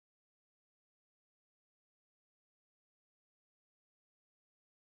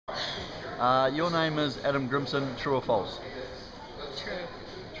Your name is Adam Grimson, true or false? True.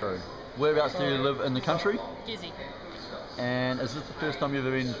 True. Whereabouts do you live in the country? Gizzy. And is this the first time you've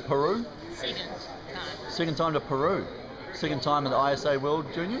ever been to Peru? Second time. Second time to Peru? Second time at the ISA World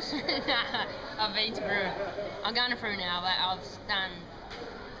Juniors? I've been to Peru. I'm going to Peru now, but I've done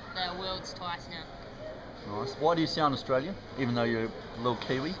the Worlds twice now. Nice. Why do you sound Australian, even though you're a little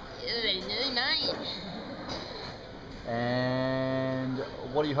Kiwi? Mate. And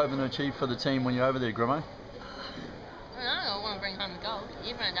what are you hoping to achieve for the team when you're over there, Grimo? I want to bring home the gold.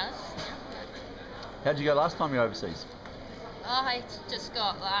 Everyone does. How'd you go last time you were overseas? I just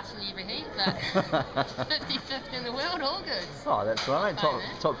got last in every heat, but 55th in the world, all good. Oh, that's right.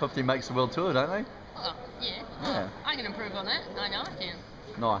 Top 50 makes the world tour, don't they? Oh, yeah. Yeah. I can improve on that. I know I can.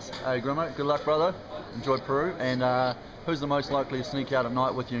 Nice. Hey, Grimo, good luck, brother. Enjoy Peru. And who's the most likely to sneak out at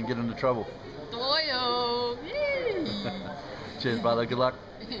night with you and get into trouble? Doyo! Cheers, brother. Good luck.